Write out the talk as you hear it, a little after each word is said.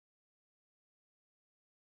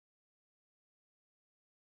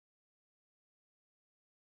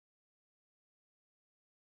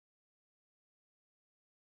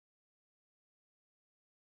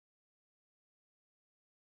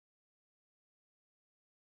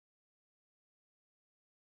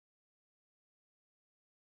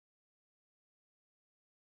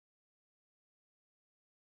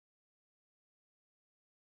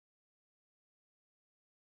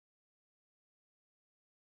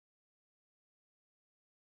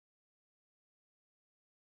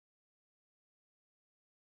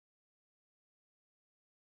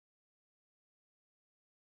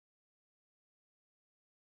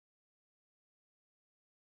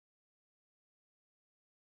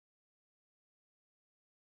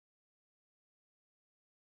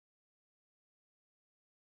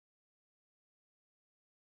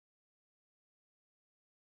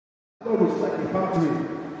Lord is like a palm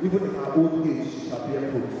tree, even in her old age she shall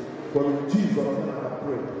bear fruit. For in Jesus' name I have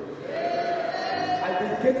prayed. I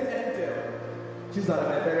dedicate Angel, she's at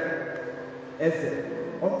my parent, Eze,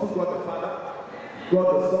 unto God the Father, God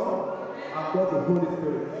the Son, and God the Holy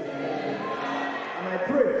Spirit. And I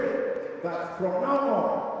pray that from now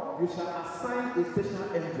on, you shall assign a special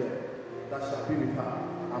angel that shall be with her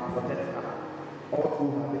and protect her all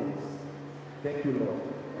through her days. Thank you, Lord.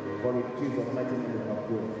 For in Jesus' mighty name we have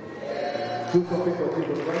prayed. Do something for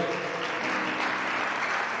Jesus Christ.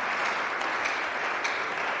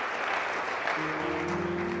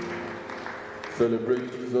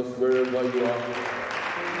 Celebrate Jesus wherever you are.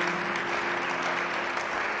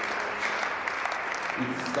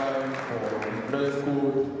 It's time for the dress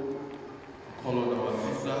code. Call on our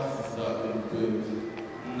sister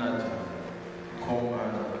Naja. Come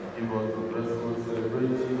and give us the dress code.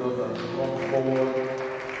 Celebrate Jesus as she comes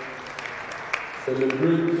forward.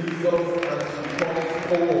 Celebrate Jesus as she comes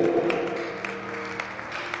forward.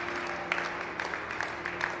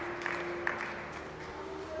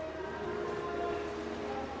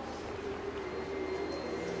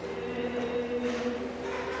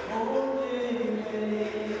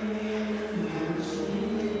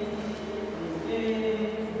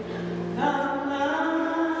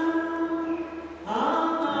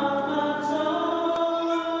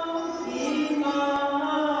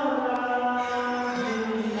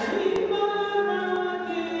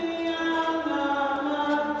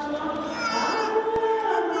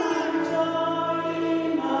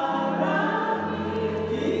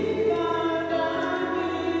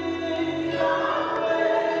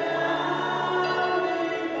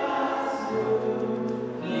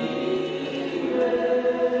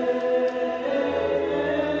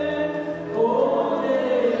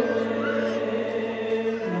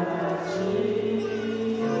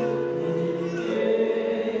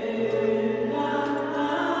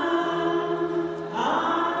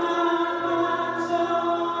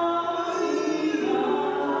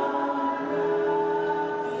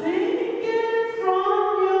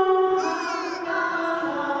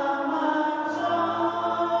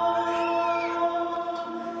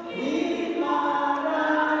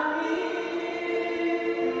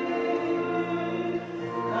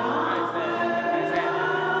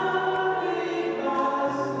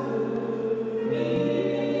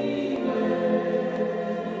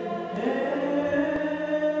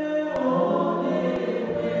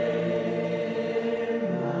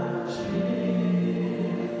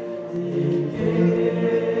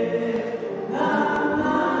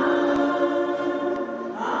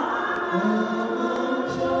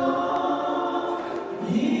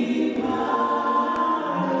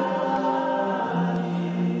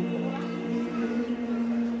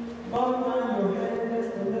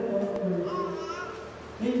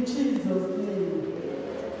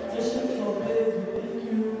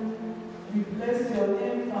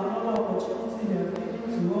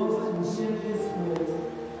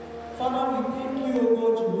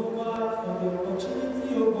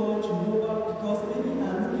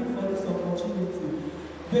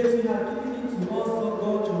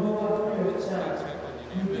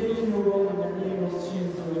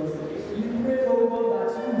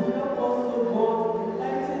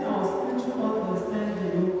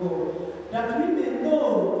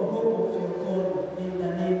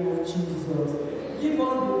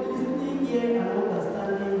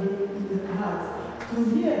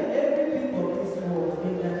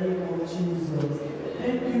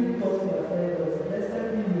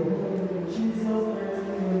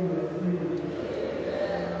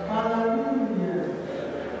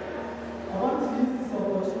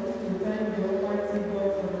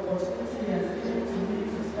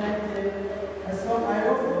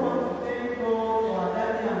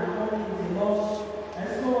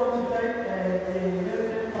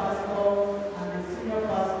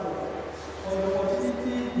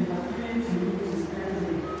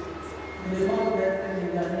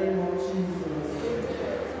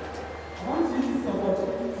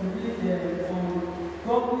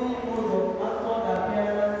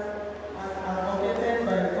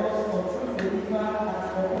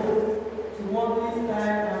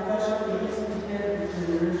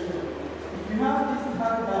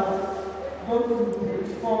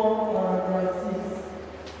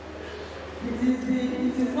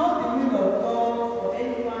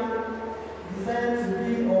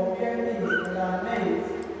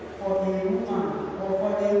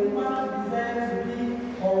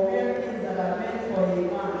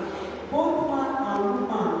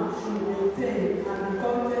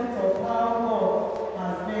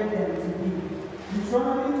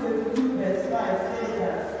 Deuteronomy 22 verse 5 says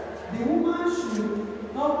that the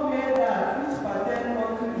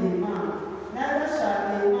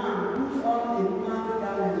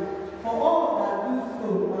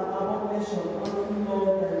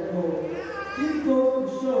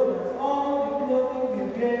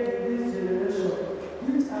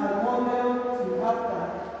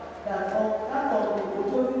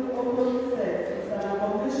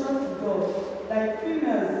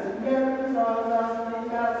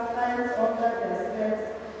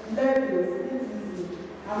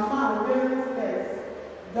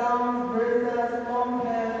gowns, bracelets, long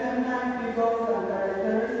hair, feminine figures and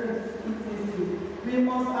characteristics, etc. We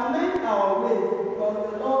must amend our ways because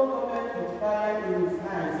the Lord cometh with fire in his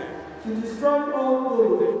eyes to destroy all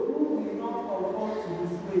those who will not conform to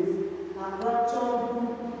his ways and rapture who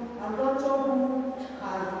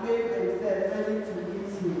has made themselves ready to meet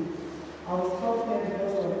him. I will stop here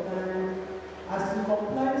because of time. As you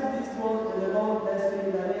comply to this word, may the Lord bless you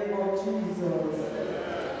in the name of Jesus.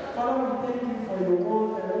 Father, we thank you for your word,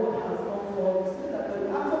 and the word has come forth. You say that the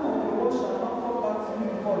outcome of your word shall not come back to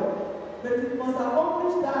you void, but it must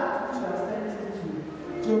accomplish that which you have sent it to.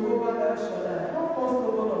 Jehovah El Shaddai, help us, O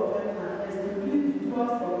Lord of heaven and earth, to be the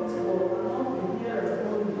doers of this word and not the hearers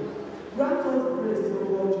only. Grant us grace, O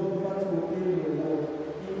Lord Jehovah, to obey your word.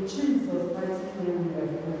 In Jesus' mighty name we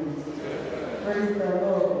have prayed. Praise the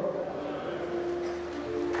Lord.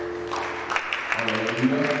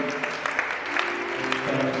 Hallelujah.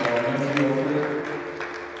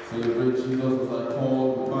 Celebrate Jesus as I call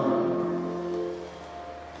the man.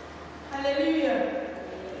 Hallelujah.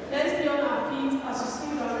 Let's be on our feet as we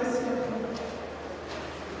sing our rescue.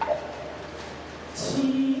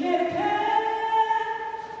 Chineke,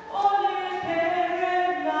 ole kere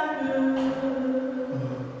mmadụ,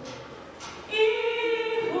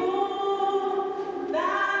 ihu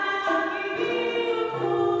n'anya gị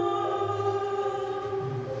ukwu,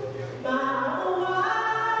 ma ụwa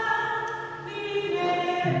niile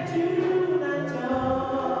juru na njọ.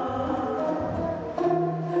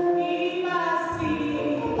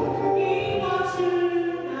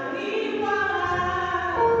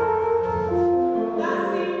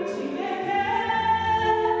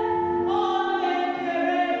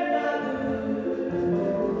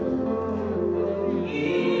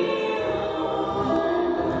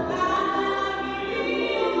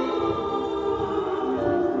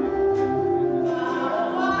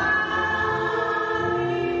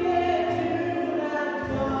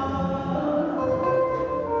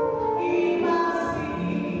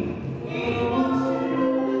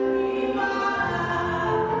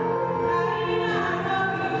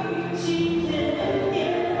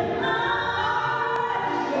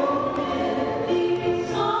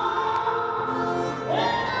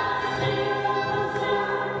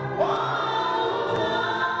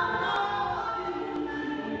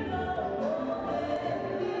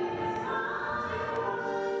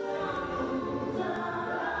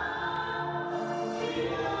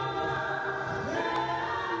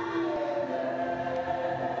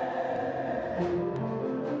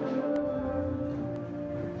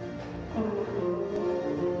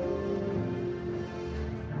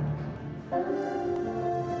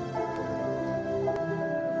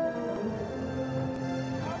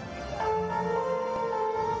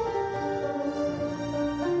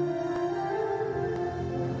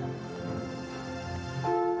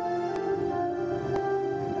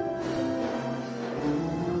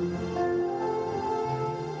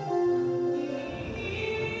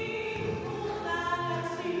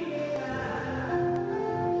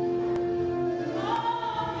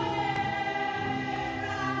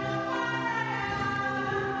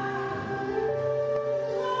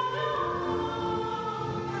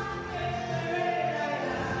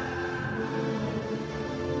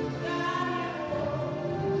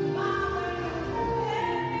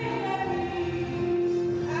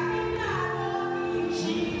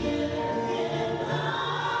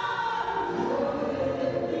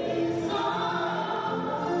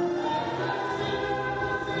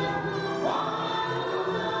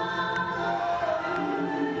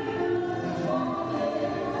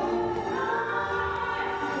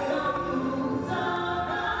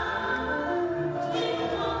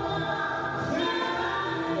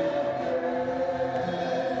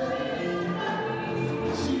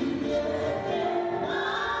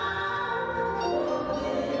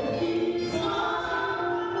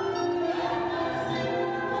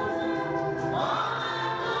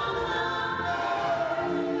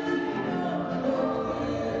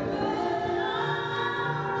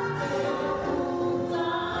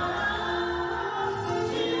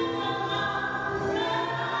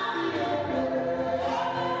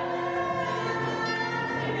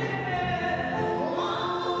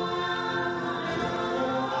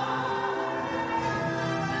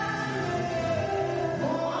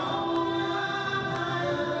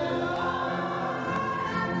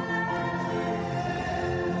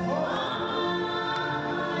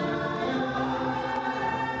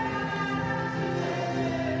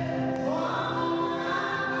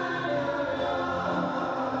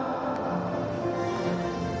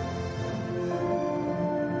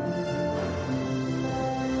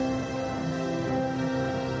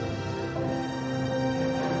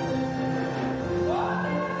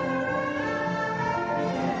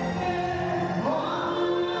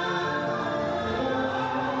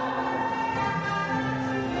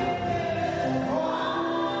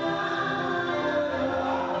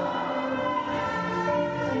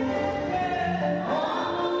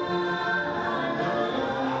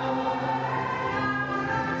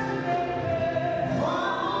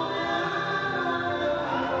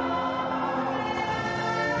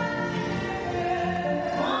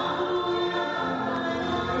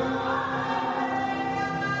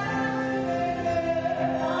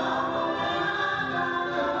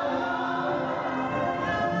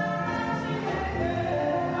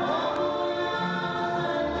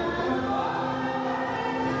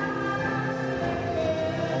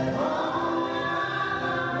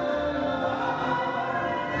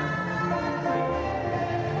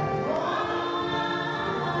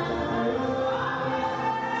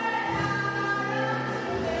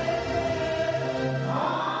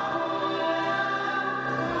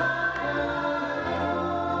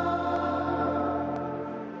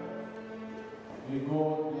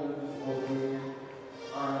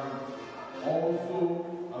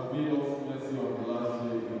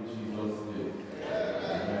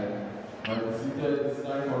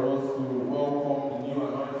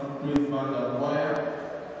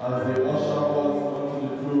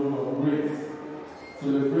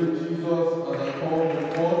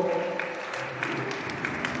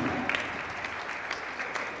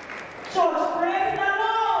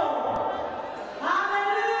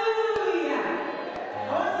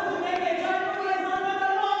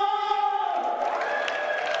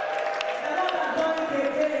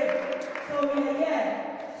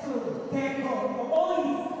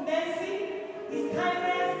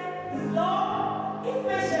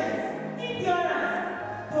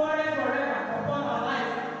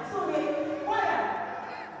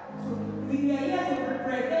 We are here to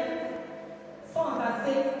represent songs that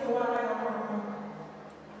say Towara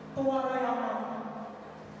Yama.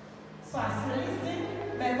 So as you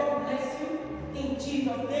listen, may God bless you. In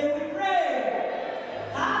Jesus' name we pray.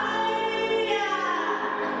 Hallelujah!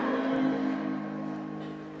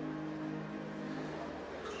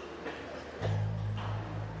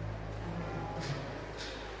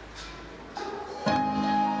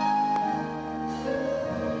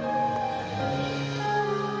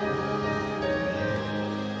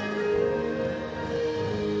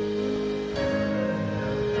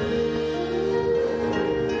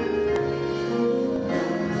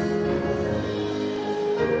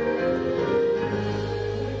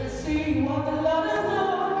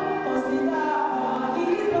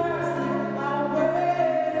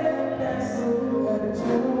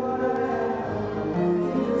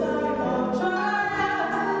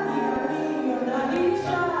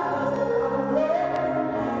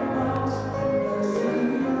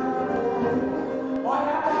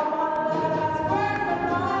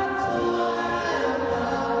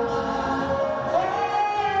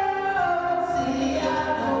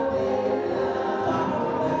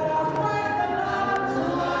 Let us praise the Lord.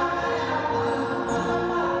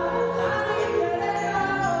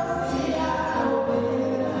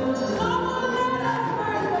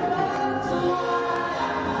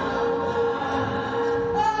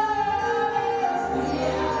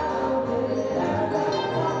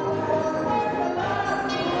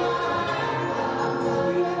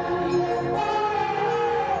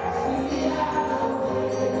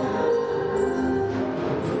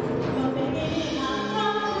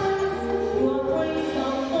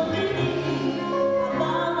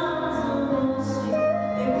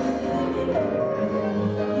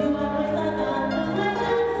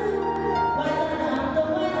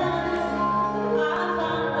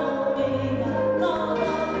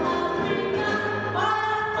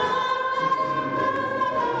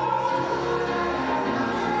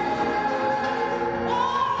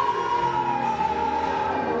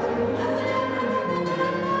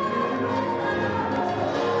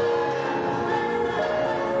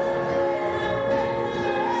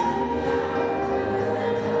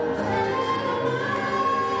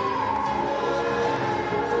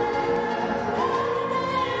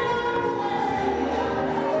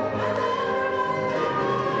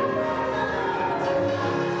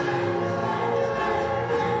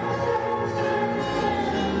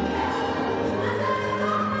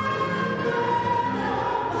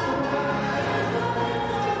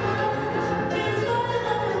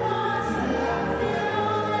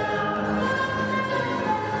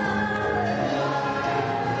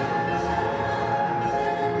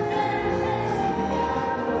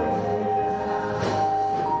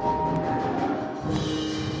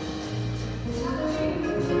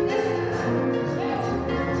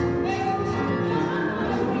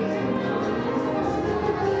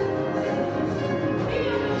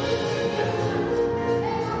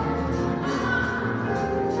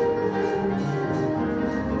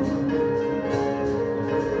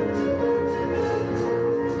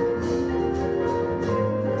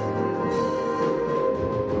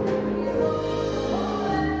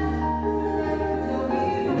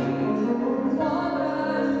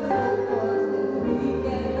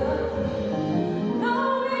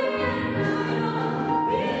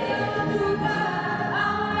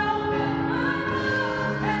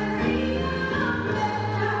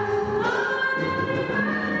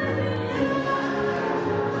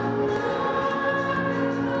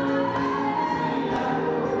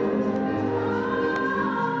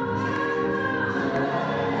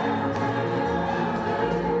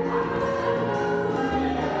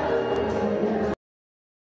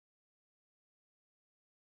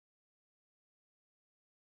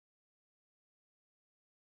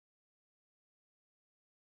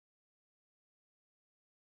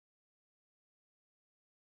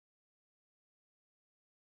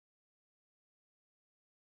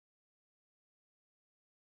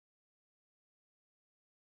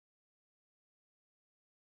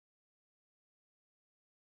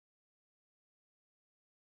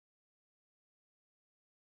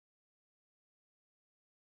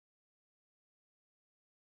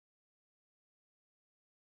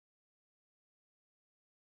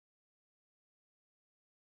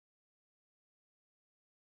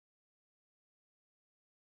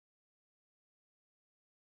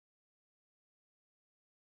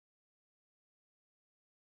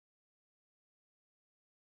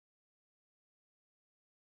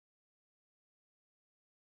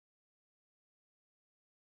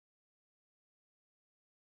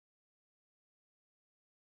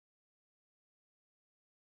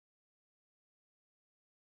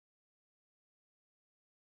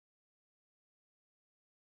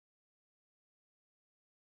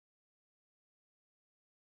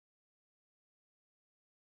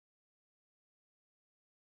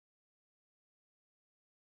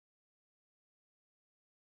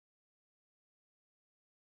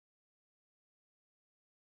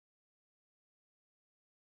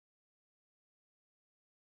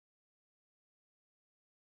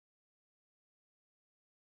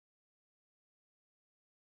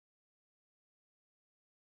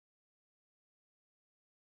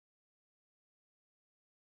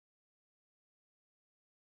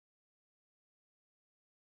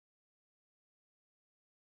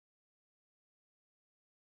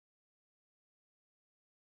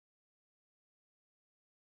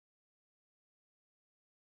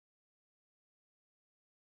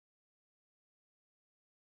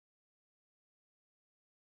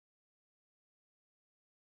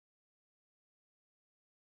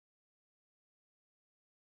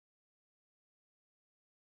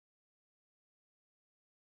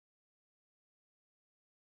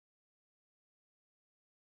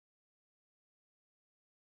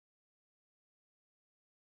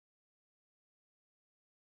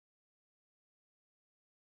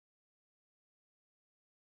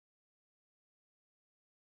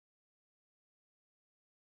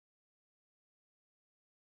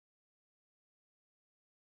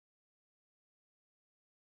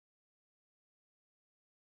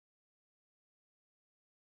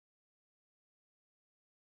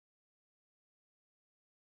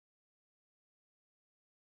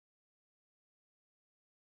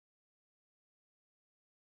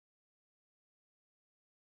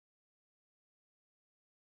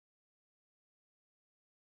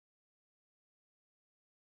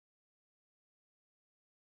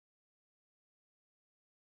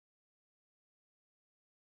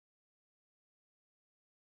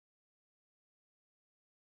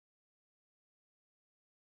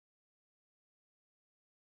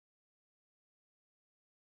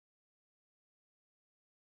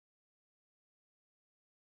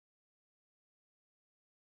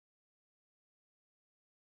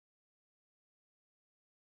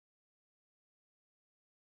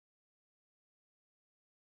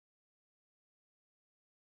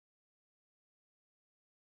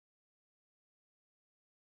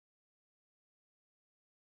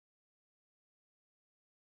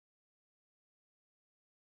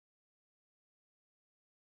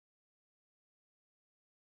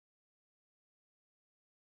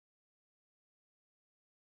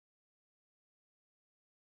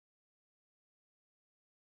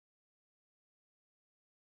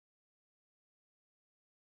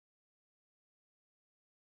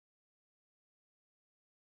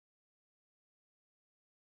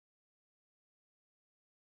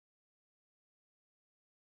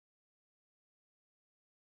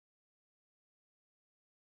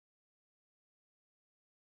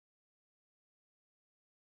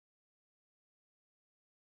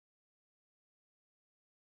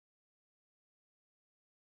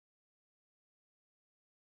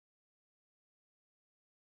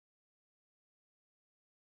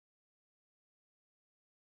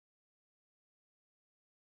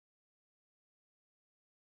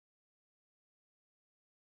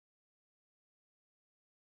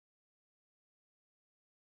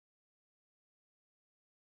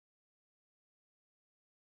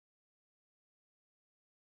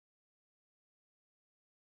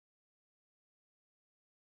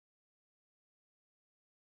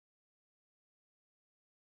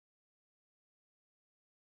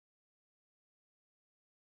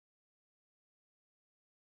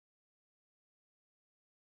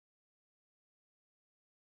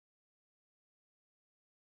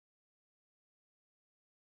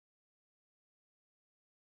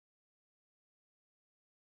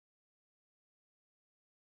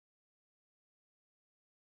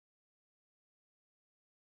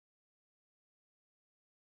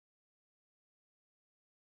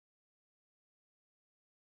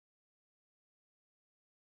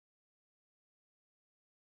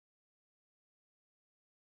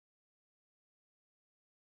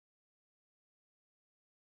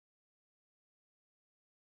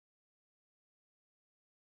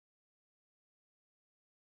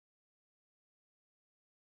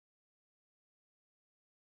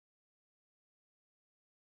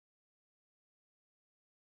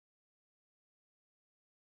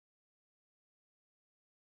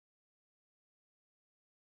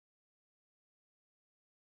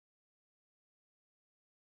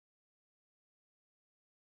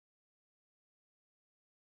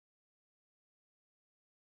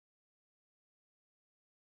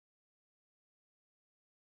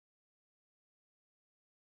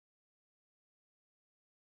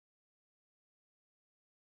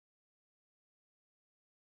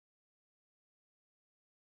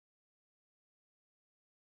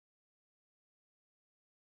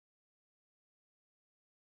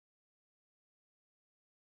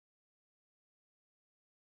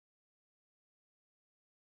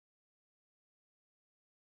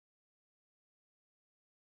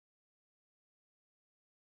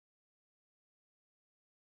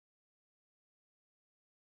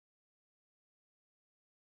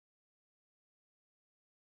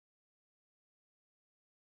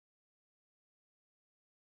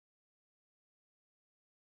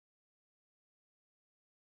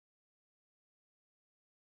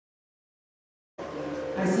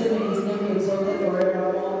 say may his name be exalted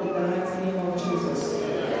forevermore in the mighty name of Jesus.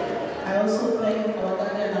 I also thank our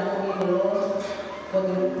Daddy and Naomi, the Lord, for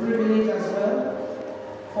the privilege as well,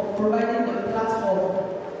 for providing the platform,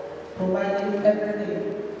 providing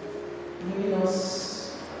everything, giving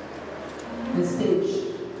us the stage.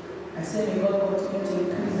 I say may God continue to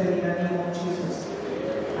increase them in the name of Jesus.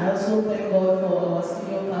 I also thank God for our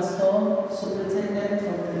senior pastor, superintendent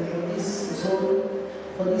of this zone,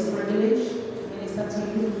 for this privilege to minister to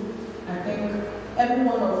you. I thank every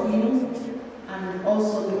one of you and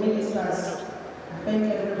also the ministers. I thank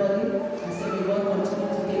everybody. I say may God continue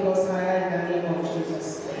to take us higher in the name of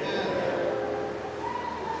Jesus.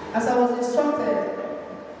 As I was instructed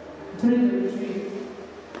during the retreat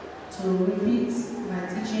to repeat my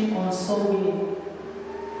teaching on soul winning,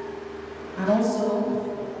 and also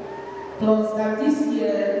plus that this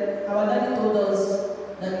year our daddy told us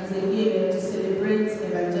that it's a year to celebrate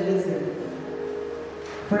evangelism.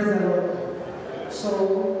 Praise the Lord. So,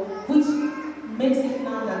 which makes it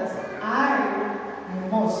now that I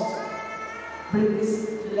must bring this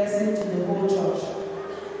lesson to the whole church,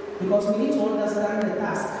 because we need to understand the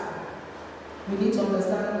task. We need to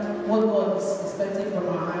understand what God is expecting from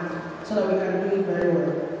our hand so that we can do it very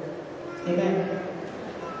well. Amen.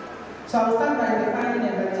 So I'll start by defining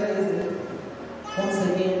evangelism once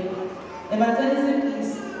again. Evangelism is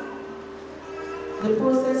the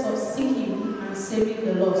process of seeking and saving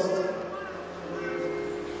the lost.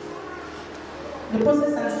 The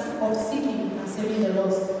process of seeking and saving the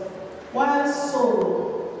lost. While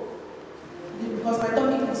soul, because my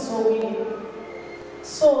topic is soul winning.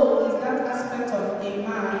 Soul is that aspect of a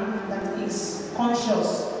man that is conscious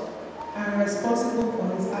and responsible for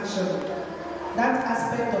his action. That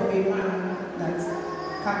aspect of a man that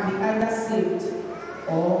can be either saved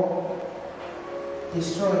or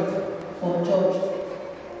destroyed or judged.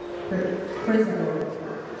 Praise the Lord.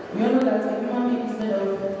 We all know that a human being is made of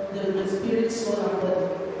the spirit, soul, and body.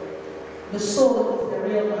 The soul is the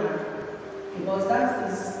real man, because that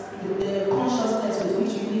is the consciousness with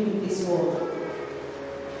which you live in this world.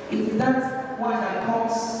 It is that one that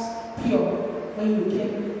comes pure when you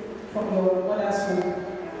came from your mother's womb.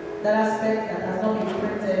 That aspect that has not been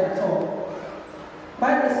printed at all.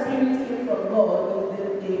 By the Spirit came from God,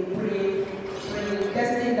 the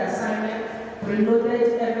predestined assignment,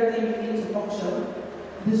 preloaded everything into function.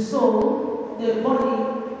 The soul, the body,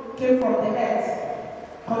 came from the earth,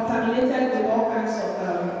 contaminated with all kinds of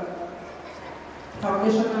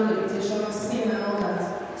foundational limitations, sin, and all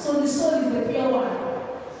that. So the soul is the pure one,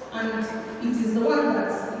 and it is the one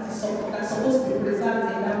that's supposed to be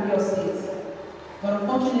preserved in that pure state. But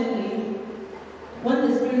unfortunately, when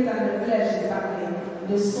the spirit and the flesh is happening,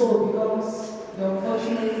 the soul becomes the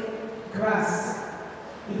unfortunate grass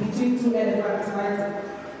in between two elephants fighting.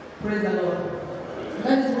 Praise the Lord.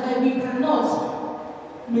 That is why we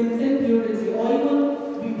cannot maintain purity or even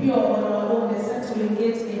be pure on our own except to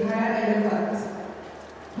engage a higher elephant,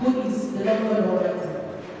 who is the Lord God Almighty.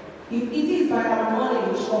 If it is by our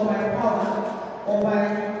knowledge or by power or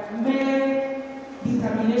by mere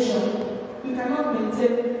determination, we cannot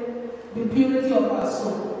maintain the purity of our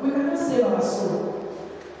soul. We cannot save our soul.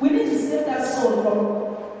 We need to save that soul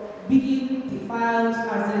from being defiled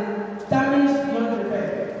as in damaged beyond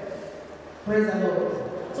repair. Praise the Lord.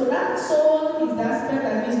 So that soul is the aspect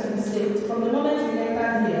that needs to be saved. From the moment we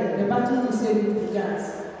enter here, the battle to save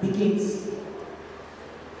it begins.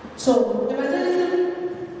 So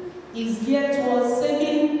evangelism is geared towards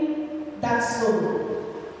saving that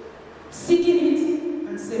soul, seeking it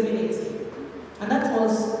and saving it. And that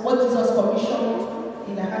was what Jesus commissioned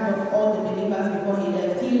in the heart of all the believers before he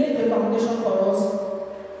left. He laid the foundation for us,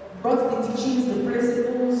 brought the teachings, the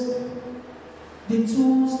principles, the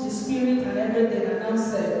tools, the spirit, and everything, and now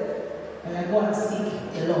said, and I go and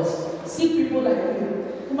seek the lost. Seek people like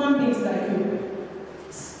you, human beings like you,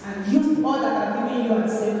 and use all that I've given you and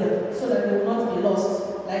save them, so that they will not be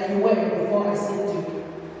lost like you were before I saved you.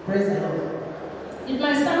 Praise the Lord. It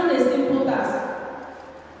might sound a simple task,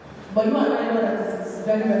 but you and I know that it is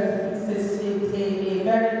very, a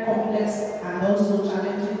very complex and also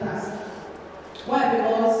challenging task. Why?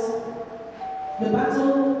 Because the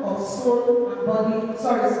battle of soul and body,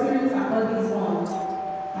 spirit and body is one.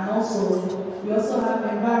 And also, we also have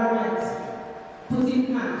environment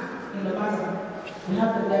putting hand in the battle. We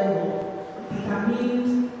have the devil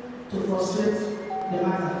determined to frustrate the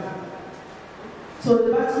matter. So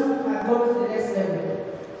the battle has gone to the next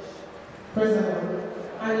level. Praise the Lord.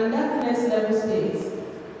 And in that next level state,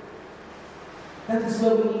 that is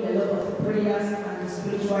where we need a lot of prayers and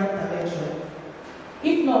spiritual intervention.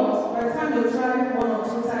 If not, by the time you try one or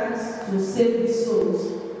two times to save these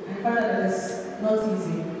souls, and find that it's not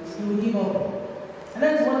easy, you will give up. And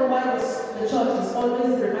that's why the church is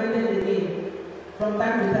always reminded again, from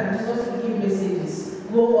time to time, Jesus will give messages.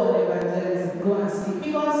 Go on evangelism, go and see.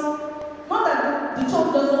 Because, not that the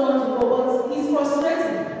church doesn't want to go, but it's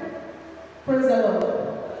frustrating. Praise the Lord.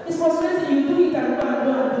 It's frustrating. You do it and do and do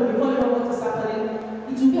and do before you know what is happening.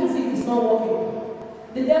 It will be as if it's not working.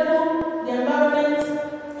 The devil, the environment,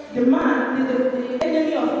 the man, the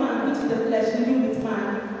enemy of man, which is the flesh, living with man,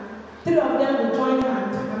 three of them will join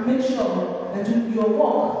hands and make sure that your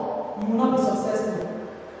work, you will not be successful.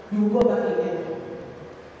 You will go back again.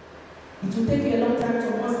 It will take you a long time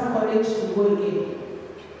to muster courage to go again.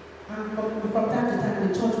 And from time to time,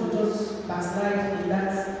 the church will just backslide in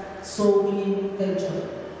that soul-winning venture.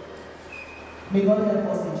 May God help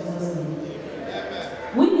us in Jesus' name.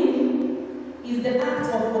 Winning is the act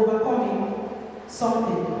of overcoming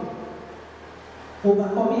something.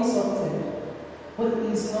 Overcoming something. What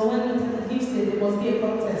is, when it gives there must be a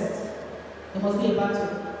contest. There must be a battle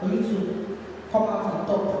for you to come out on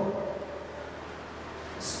top.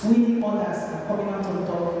 Winning others and coming out on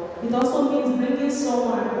top. It also means bringing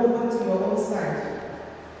someone over to your own side.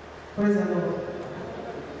 Praise the Lord.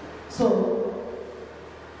 So,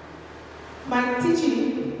 my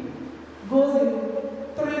teaching goes in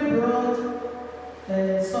three broad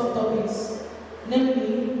subtopics,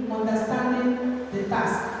 namely understanding the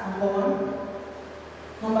task, number one.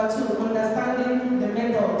 Number two, understanding the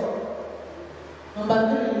method. Number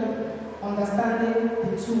three, understanding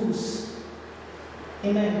the tools.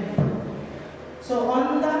 Amen. So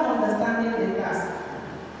under understanding the task,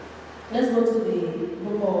 let's go to the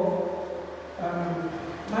book of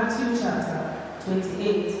Matthew chapter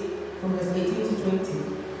 28, from verse 18 to 20.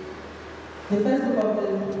 The first book of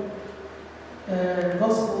the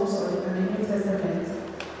Gospels and the New Testament,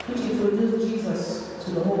 which introduced Jesus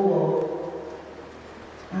to the whole world.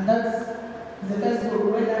 And that's the first book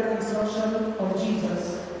where that instruction of Jesus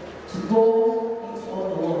to go into all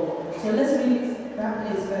the world. So let's read that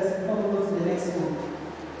place first before we go to the next one.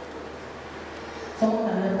 Someone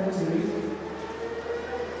can help me to read.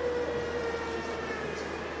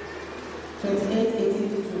 28, 18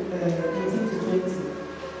 to 20.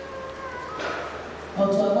 Or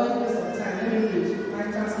to avoid waste of time, let me read. My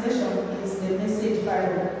translation is the Message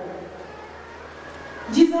Bible.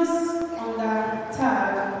 Jesus, on the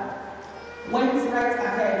third, went right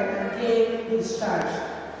ahead and gave his charge.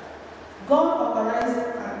 God authorized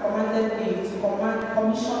and commanded me to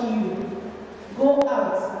commission you. Go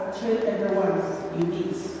out and train everyone you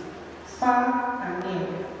meet, far and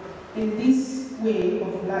near, in this way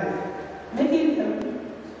of life,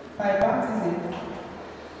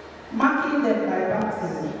 marking them by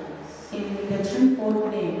baptism in the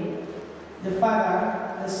threefold name, the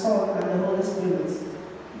Father, the Son, and the Holy Spirit.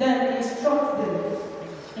 Then instruct them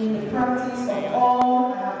in the practice of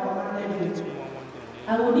all I have commanded you.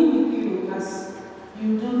 I will be with you as you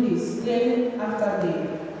do this day after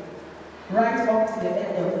day, right up to the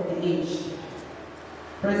end of the age.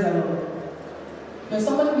 Praise the Lord. When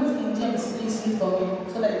somebody reads in James, please read for me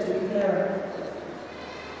so that it will be clearer.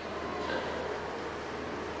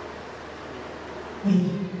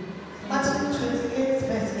 Matthew 28,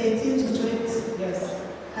 verse 18 to 20. Yes.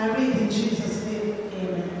 I read in Jesus' name.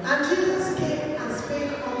 Amen. And Jesus came and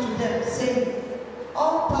spake unto them, saying,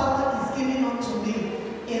 All power is given unto me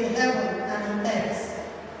in heaven and in earth.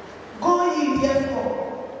 Go ye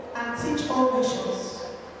therefore and teach all nations,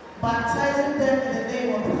 baptizing them in the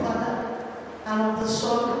name of the Father, and of the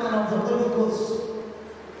Son, and of the Holy Ghost,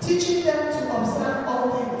 teaching them to observe all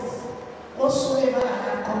things, whatsoever I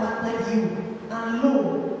have commanded you. And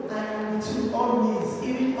lo, I am with you always,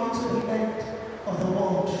 even unto the end of the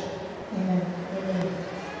world. Amen. Amen.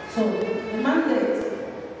 So, the mandate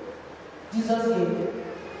Jesus gave,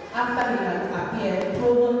 after he had appeared,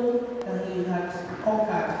 proven that he had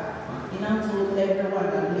conquered, he now told everyone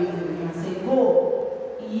that believed in him and said,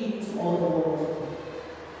 Go ye to all the world.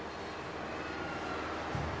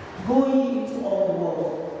 Go ye into all the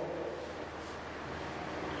world.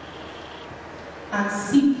 And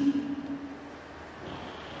seek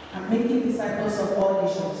and making disciples of all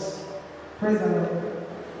nations. Praise the Lord.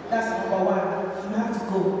 That's number one. You have to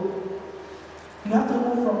go. You have to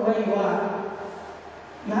move from where you are.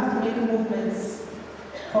 You have to make movements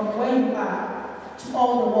from where you are to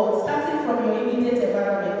all the world, starting from your immediate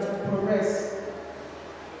environment to progress.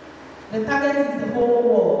 The target is the whole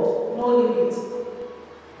world, no limit.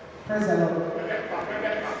 Praise the Lord.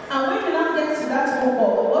 And when you now get to that whole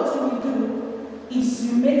world, what you will do is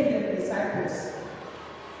you make them disciples.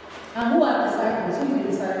 And who are disciples? Who is a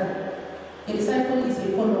disciple? A disciple is a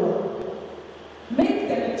follower. Make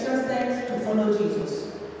them interested to follow Jesus.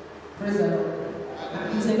 Praise the Lord.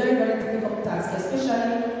 And it's a very, very difficult task,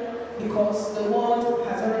 especially because the world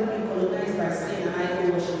has already been colonized by sin and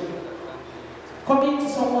idol worship. Coming to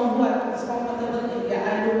someone who is comfortable in their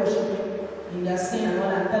idol worship, in their sin and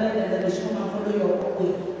all, and telling them that they should come and follow your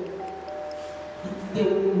way, it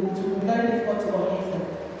will be very difficult to convince them.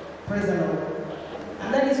 Praise the Lord.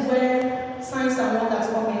 And that is where signs and wonders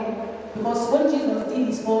come in. Because when Jesus did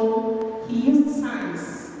his own, he used signs.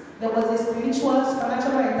 There was a spiritual,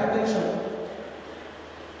 supernatural intervention,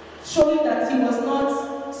 showing that he was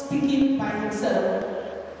not speaking by himself,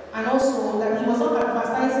 and also that he was not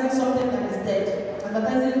advertising something that is dead,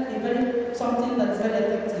 advertising something that is very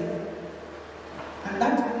effective. And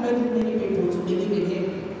that made many people to believe in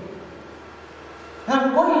him.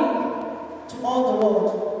 Now, going to all the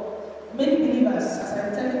world, many believers,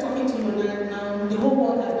 as I'm talking to you now, the whole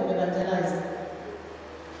world has been evangelized.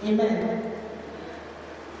 Amen.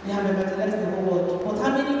 They have evangelized the whole world. But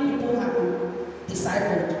how many people have been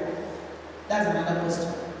discipled? That's another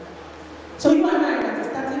question. So you and I that are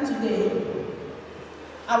starting today,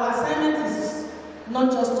 our assignment is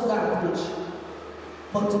not just to go and preach,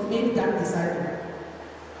 but to make that disciple.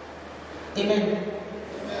 Amen.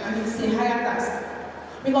 And it's a higher task.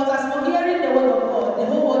 Because as for hearing the word of God, the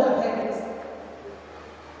whole world have heard it.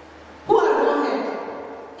 Who has not heard?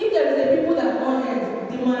 If there is a people that have not heard,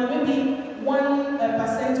 they might maybe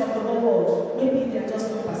 1% of the whole world, maybe they are just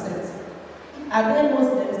 1%. Are they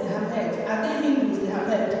Muslims? They have heard. Are they Hindus? They have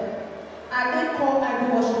heard. Are they called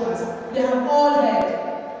idol worshippers? They have all heard.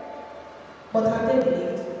 But have they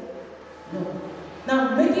believed? No.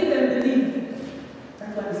 Now, making them believe,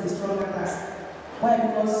 that one is a stronger task. Why?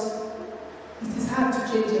 Because it is hard to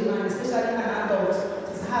change a man, especially an adult.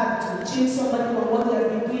 It is hard to change somebody from what they have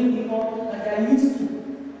been doing before that they are used to.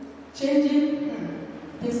 Changing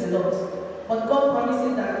takes a lot. But God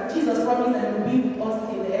promises that, Jesus promised that He will be with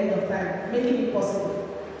us till the end of time, making it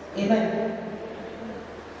possible. Amen.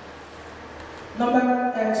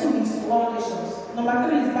 Number 2 is to all nations. Number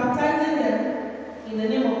 3 is baptizing them in the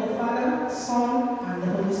name of the Father, Son, and the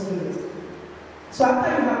Holy Spirit. So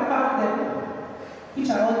after you have found them, which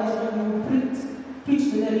are all nations, you will preach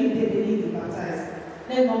to them if they believe in baptized.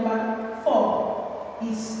 Then number 4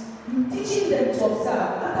 is teaching them to observe.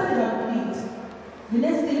 After they have believed, the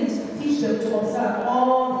next thing is to teach them to observe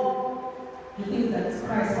all the things that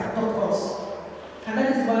Christ has taught us. And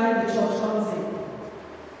that is why the church comes in.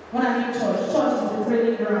 When I mean church is a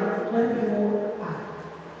training ground where people are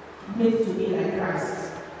made to be like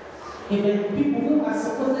Christ. Amen. People who are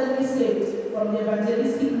supposedly saved from the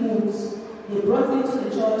evangelistic moves, they brought into the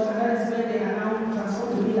church, and that is where they are now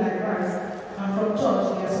transformed to be like Christ. And from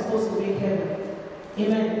church, they are supposed to make heaven.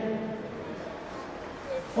 Amen.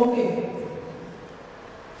 Okay.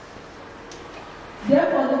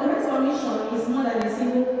 Therefore, the Great Commission is more than a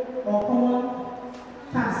single or common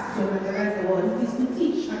task to evangelize the world. It is to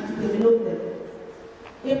teach and to develop them.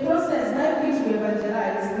 A process by which we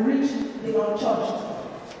evangelize reach the unchurched,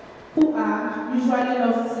 who are usually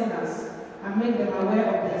lost sinners, and make them aware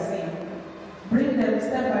of their sin. Bring them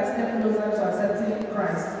step by step closer to accepting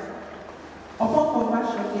Christ. Upon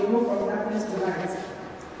conversion, they go from darkness to light,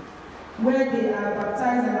 where they are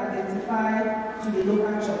baptized and identified to the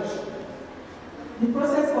local church. The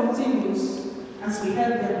process continues as we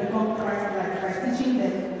help them become Christ-like by teaching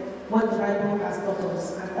them what the Bible has taught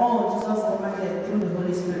us and all Jesus commanded through the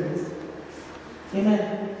Holy Spirit.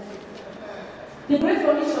 Amen. The Great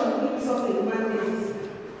Commission gives us a mandate,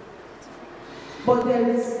 but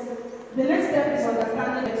the next step is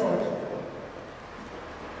understanding method.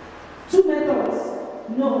 2 methods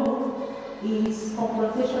known is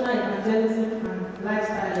confrontational evangelism and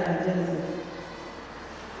lifestyle evangelism.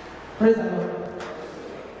 Praise the Lord.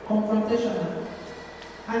 Confrontational.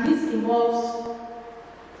 And this involves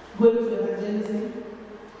going to evangelism,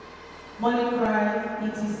 morning cry,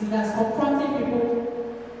 etc. That's confronting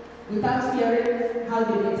people without fearing how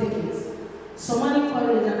they may take it. Summoning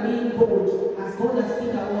courage and being bold as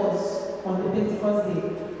Peter was on the Pentecost day.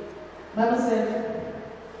 Bible said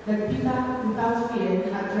that Peter, without fear,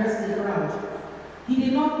 addressed the crowd. He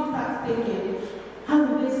did not start thinking, how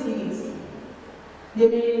do they see it? They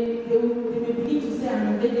may begin to say, I'm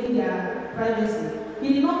invading their privacy.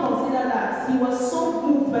 He did not consider that. He was so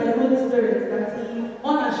moved by the Holy Spirit that he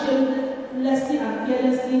unashamedly and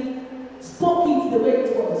fearlessly spoke it the way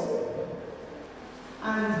it was.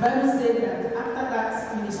 And the Bible said that after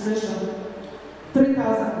that ministration,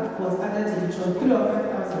 3,000 was added to the church, 3 or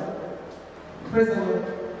 5,000. Praise the Lord.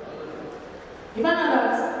 Even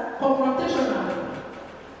that confrontational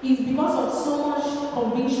is because of so much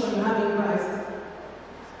conviction you have in Christ.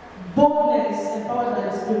 Boldness empowered by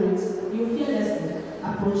the Spirit, you fearlessly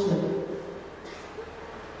approach them.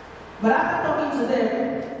 But after talking to them,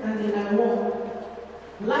 and then I won,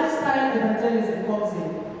 lifestyle evangelism comes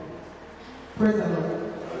in. Praise the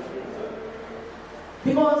Lord.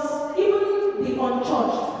 Because even the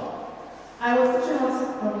unchurched, I was teaching us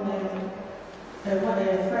on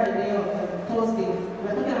Friday or Thursday, we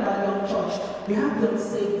were talking about the unchurched. We have the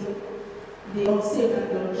unsaved and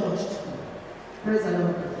the unchurched. Praise the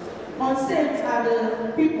Lord. Unsaved are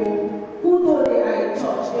the people who, though they are in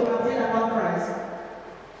church, they have heard about Christ,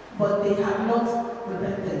 but they have not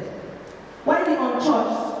repented. While the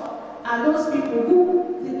unchurched are those people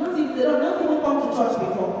who did not even come to church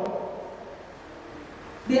before.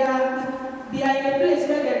 They are in a place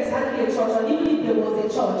where there is hardly a church, or even if there was a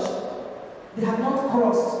church, they have not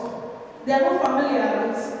crossed. They are not familiar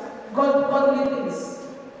with godly things.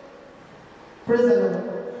 Praise the Lord.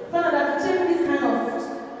 Father, that to take this kind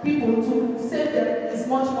of people to save them is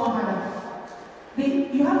much more harder.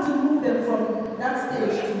 You have to move them from that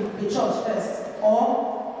stage to the church first,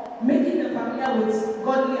 or making them familiar with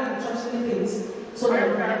godly and churchly things so that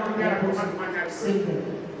we can be able to save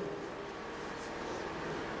them.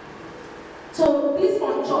 So this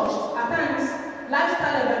unchurched, at times,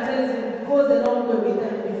 lifestyle evangelism goes a long way with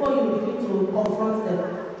them before you begin to confront them.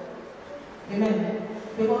 Amen.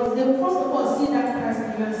 Because they will first of all see that Christ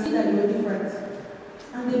in you and see that you are different.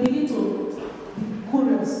 And they begin to be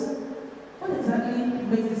curious. What exactly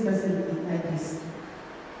makes this person like this?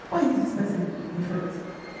 Why is this person different?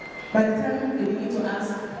 By the time they begin to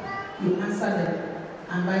ask, you answer them.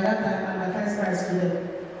 And by that time, advertise Christ to them.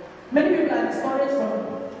 Many people are discouraged from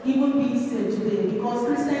even being saved today because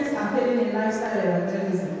Christians are failing in lifestyle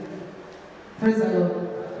evangelism. Praise the Lord.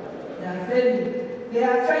 They are failing. They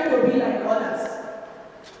are trying to be like others.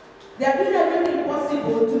 They are doing everything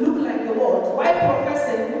possible to look like the world while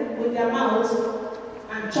professing with their mouths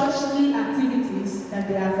and churchly activities that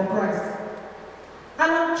they are for Christ.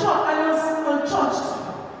 And unchurched,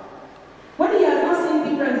 when he has not seen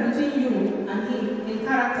difference between you and him in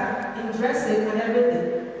character, in dressing and everything,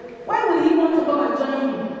 why would he want to come and join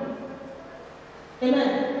you? Amen.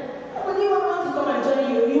 Why would he want to come and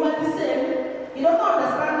join you? You are the same. You don't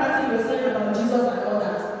understand that thing you're saying about Jesus and all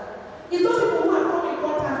that. It's those people who have come in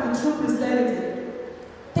contact with true Christianity,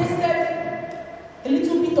 tasted a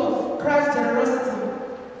little bit of Christ's generosity.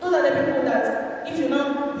 Those are the people that, if you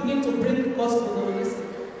now begin to bring the gospel, they will listen.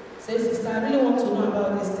 Say, sister, I really want to know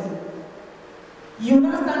about this thing. You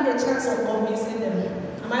now stand a chance of convincing them.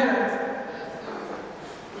 Am I right?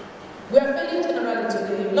 We are failing generally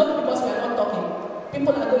today, not because we are not talking.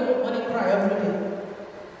 People are going on morning cry every day.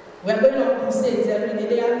 We are going on crusades every day.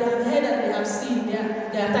 They have heard and they have seen. They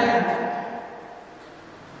are tired.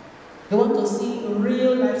 They want to see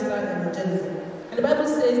real lifestyle evangelism. And the Bible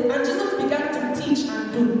says, and Jesus began to teach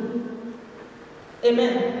and do.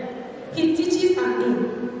 Amen. He teaches and do.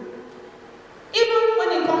 Even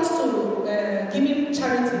when it comes to giving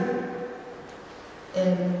charity,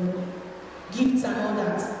 gifts and all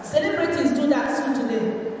that. Celebrities do that too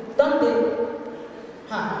today, don't they?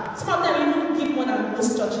 Some of them even give more than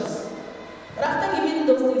most churches. But after giving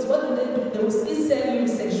those things, what do? They will still sell you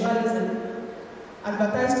sexualism,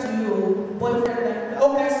 advertise to you boyfriend, and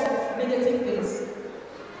all kinds of negative things.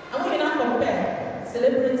 And when you now compare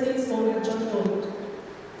celebrities for the church owned,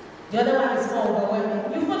 the other one is more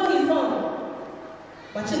overwhelming. You follow his own.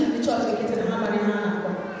 But in the church, you get a hammer in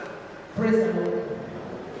hand. Praise the Lord.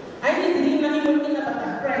 I need to hear anyone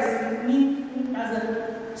about Christ in me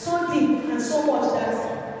as so deep and so much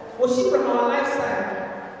that worship from our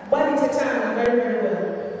lifestyle, body takes time very, very well.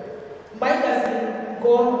 By doesn't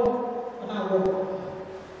go on our walk.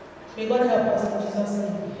 May God help us in Jesus'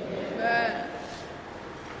 name. Amen.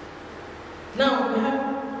 Now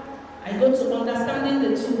I go to understanding the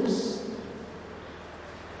tools.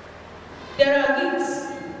 There are gifts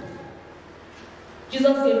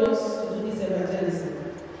Jesus gave us to do this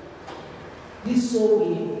evangelism. This soul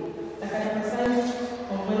game, like I emphasized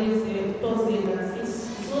on Wednesday, Thursday, that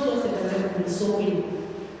it's not just evangelism, it's soul game.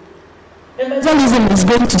 Evangelism is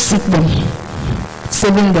going to seek them,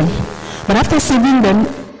 saving them. But after saving them,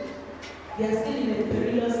 they are still in a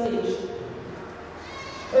perilous stage.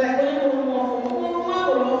 Like when you go more from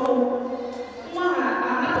problem.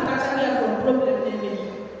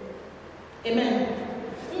 Amen.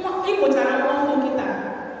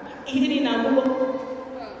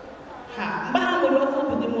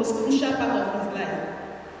 The most crucial part of his life.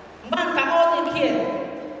 Man can all the care,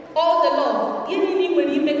 all the love, even when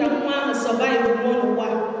he make a man survive in 1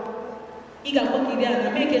 while. He can walk in there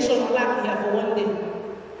and make a sure luck here for 1 day.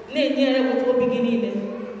 Nay, near with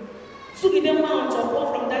beginning. So he didn't want to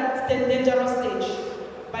go from that dangerous stage.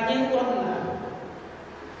 By then,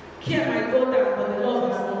 Care might go down, but the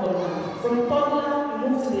love has not gone down. From toddler, you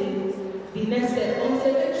move to the next step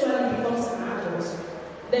until eventually you become an adult.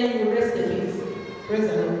 Then you rest the case. Praise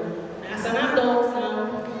the Lord. As an adult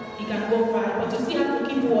now, you can go far, but you still have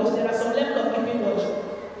to keep watch. There are some level of keeping watch.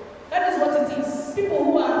 That is what it is. People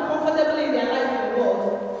who are comfortable in their life in the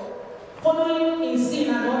world, following in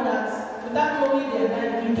sin and all that, without knowing their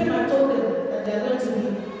life, you came and told them that they are going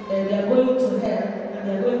to hell and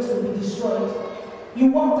they are going to be destroyed. You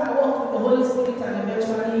walked and walked with the Holy Spirit and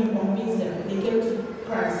eventually you convinced them. They came to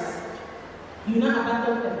Christ. You now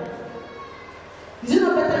abandoned them. Is it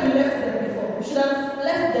not better you left them before? You should have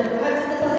left them.